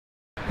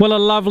Well, a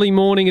lovely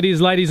morning it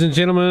is, ladies and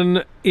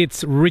gentlemen.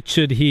 It's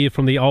Richard here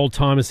from the Old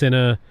Timer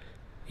Centre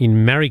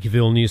in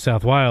Marrickville, New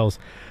South Wales.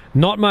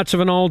 Not much of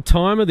an old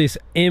timer, this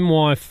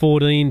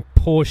MY14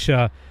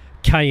 Porsche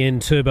Cayenne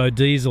turbo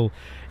diesel.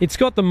 It's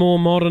got the more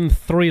modern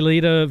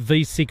 3-litre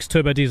V6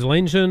 turbo diesel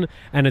engine,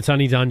 and it's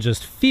only done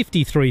just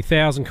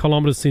 53,000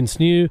 kilometres since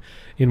new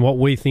in what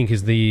we think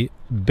is the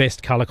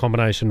best colour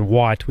combination,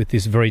 white with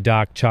this very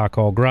dark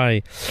charcoal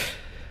grey.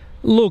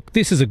 Look,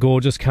 this is a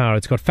gorgeous car.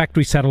 It's got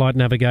factory satellite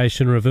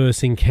navigation,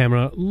 reversing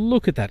camera.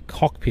 Look at that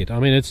cockpit.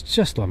 I mean, it's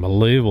just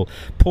unbelievable.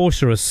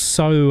 Porsche are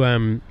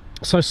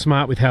so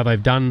smart with how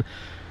they've done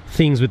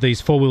things with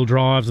these four-wheel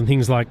drives and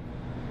things like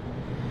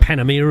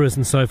Panameras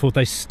and so forth.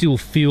 They still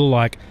feel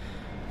like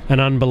an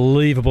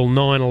unbelievable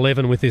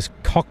 911 with this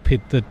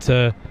cockpit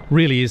that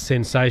really is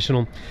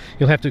sensational.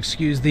 You'll have to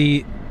excuse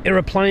the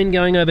aeroplane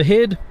going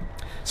overhead.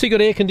 So you've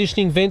got air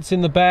conditioning vents in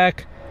the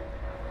back.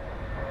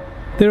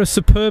 They're a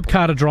superb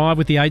car to drive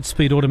with the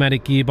 8-speed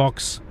automatic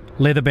gearbox,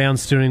 leather-bound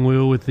steering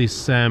wheel with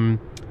this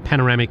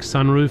panoramic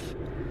sunroof.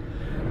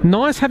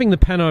 Nice having the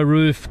pano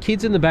roof.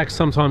 Kids in the back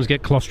sometimes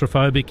get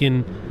claustrophobic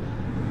in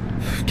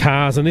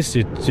cars, and this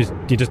you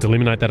just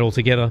eliminate that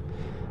altogether.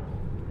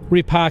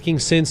 Rear parking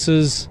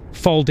sensors,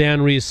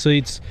 fold-down rear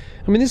seats.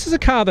 I mean, this is a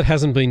car that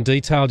hasn't been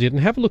detailed yet, and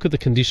have a look at the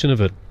condition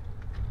of it.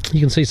 You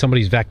can see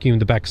somebody's vacuumed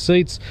the back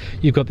seats.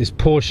 You've got this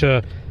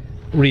Porsche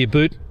rear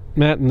boot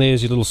mat, and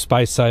there's your little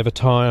space saver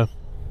tyre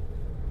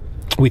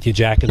with your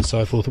jack and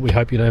so forth that we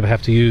hope you never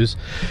have to use.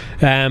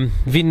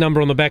 VIN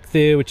number on the back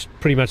there, which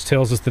pretty much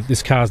tells us that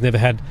this car's never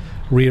had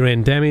rear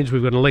end damage.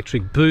 We've got an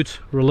electric boot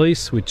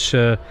release, which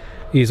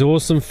is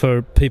awesome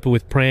for people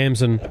with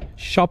prams and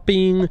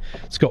shopping.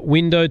 It's got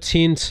window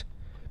tint.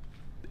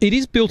 It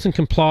is built and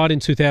complied in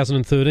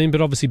 2013,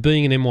 but obviously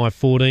being an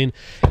MY14,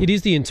 it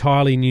is the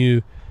entirely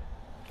new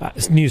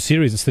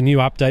series. It's the new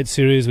update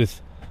series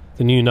with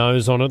the new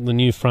nose on it, and the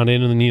new front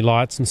end and the new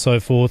lights and so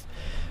forth.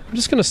 I'm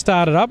just going to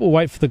start it up. We'll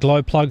wait for the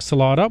glow plugs to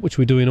light up, which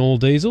we do in all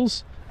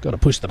diesels. Got to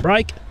push the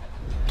brake.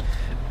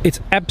 It's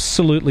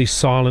absolutely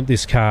silent,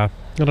 this car.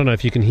 I don't know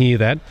if you can hear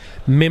that.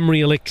 Memory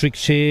electric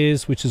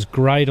chairs, which is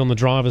great on the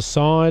driver's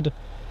side.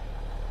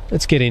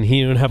 Let's get in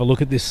here and have a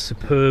look at this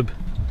superb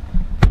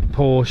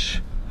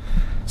Porsche.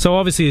 So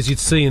obviously, as you'd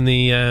see in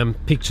the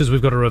pictures,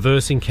 we've got a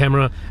reversing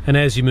camera, and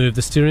as you move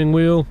the steering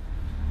wheel,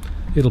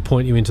 it'll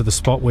point you into the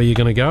spot where you're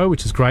going to go,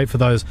 which is great for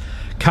those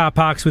car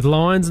parks with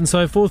lines and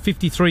so forth.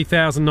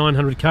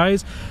 53,900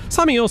 Ks.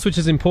 Something else which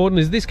is important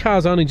is this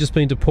car's only just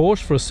been to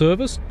Porsche for a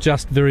service,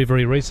 just very,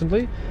 very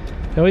recently.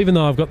 Now, even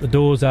though I've got the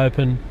doors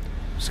open,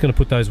 I'm just going to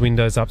put those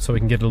windows up so we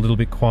can get it a little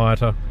bit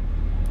quieter.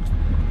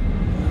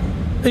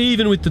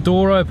 Even with the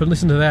door open,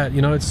 listen to that,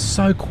 you know, it's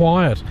so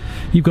quiet.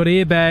 You've got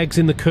airbags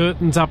in the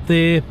curtains up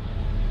there.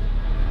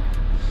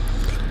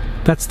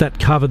 That's that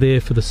cover there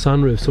for the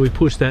sunroof, so we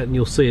push that and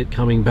you'll see it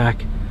coming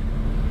back.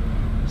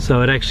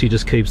 So it actually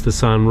just keeps the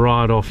sun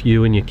right off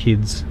you and your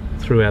kids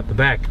throughout the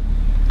back.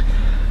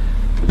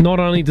 Not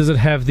only does it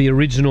have the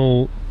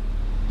original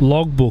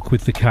logbook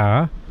with the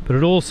car, but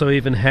it also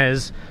even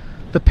has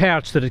the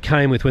pouch that it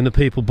came with when the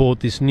people bought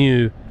this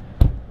new,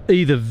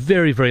 either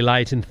very, very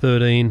late in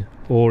 13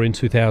 or in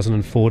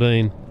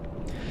 2014.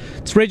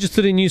 It's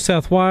registered in New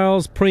South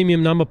Wales,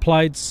 premium number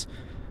plates.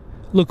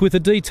 Look, with the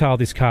detail,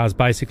 this car is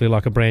basically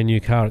like a brand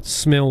new car. It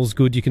smells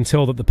good. You can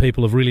tell that the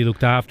people have really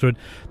looked after it.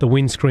 The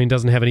windscreen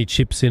doesn't have any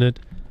chips in it.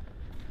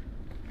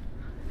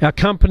 Our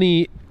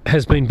company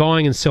has been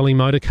buying and selling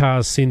motor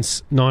cars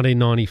since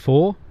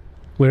 1994.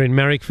 We're in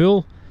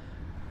Marrickville.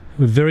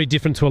 We're very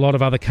different to a lot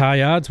of other car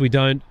yards. We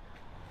don't,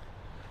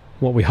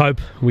 what we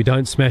hope, we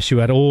don't smash you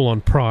at all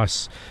on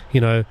price.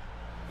 You know,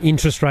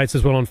 interest rates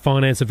as well on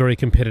finance are very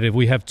competitive.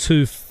 We have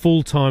 2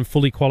 full-time,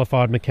 fully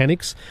qualified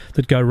mechanics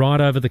that go right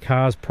over the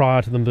cars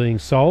prior to them being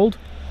sold.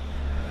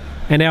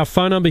 And our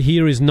phone number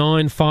here is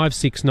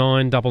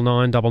 9569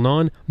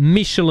 9999.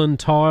 Michelin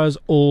tyres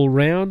all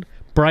round.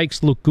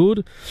 Brakes look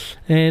good.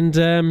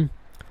 And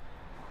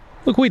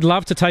look, we'd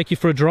love to take you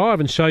for a drive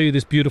and show you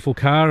this beautiful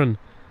car. And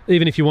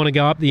even if you want to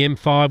go up the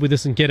M5 with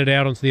us and get it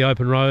out onto the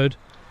open road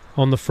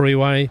on the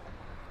freeway.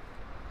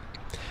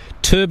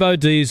 Turbo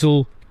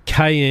diesel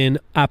Cayenne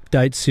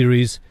update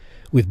series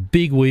with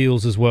big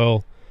wheels as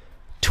well.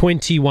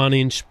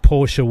 21-inch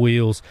Porsche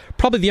wheels.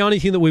 Probably the only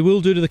thing that we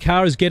will do to the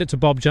car is get it to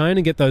Bob Jane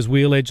and get those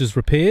wheel edges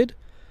repaired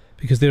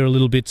because they're a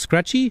little bit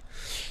scratchy.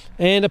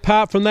 And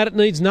apart from that, it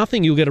needs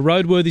nothing. You'll get a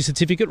roadworthy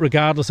certificate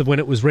regardless of when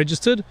it was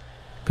registered,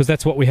 because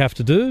that's what we have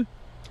to do.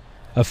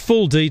 A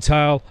full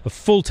detail, a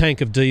full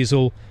tank of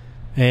diesel,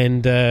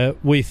 and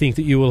we think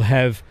that you will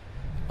have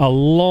a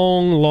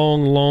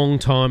long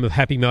time of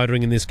happy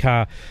motoring in this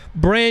car.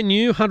 Brand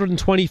new,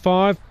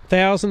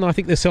 125,000 I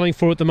think they're selling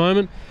for at the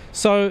moment.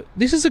 So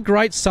this is a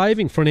great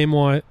saving for an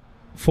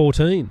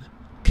MY14.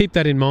 Keep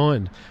that in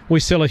mind.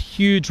 We sell a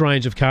huge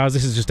range of cars.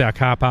 This is just our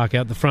car park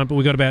out the front, but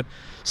we've got about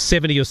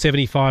 70 or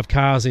 75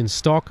 cars in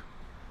stock.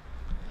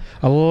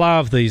 I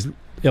love these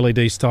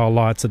LED style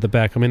lights at the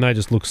back. I mean, they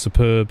just look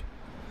superb.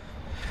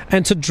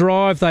 And to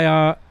drive, they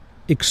are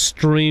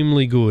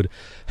extremely good.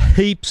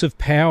 Heaps of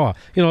power.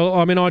 You know,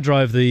 I mean, I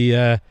drove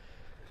the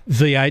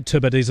V8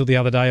 turbo diesel the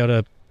other day at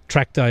a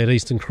track day at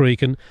Eastern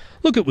Creek, and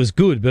look, it was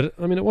good, but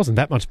I mean, it wasn't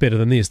that much better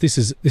than this. This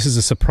is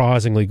a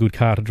surprisingly good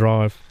car to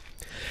drive.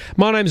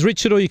 My name's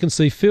Richard, or you can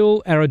see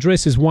Phil. Our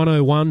address is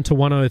 101 to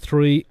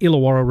 103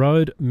 Illawarra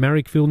Road,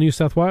 Marrickville, New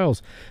South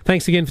Wales.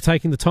 Thanks again for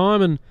taking the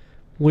time, and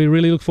we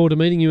really look forward to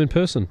meeting you in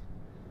person.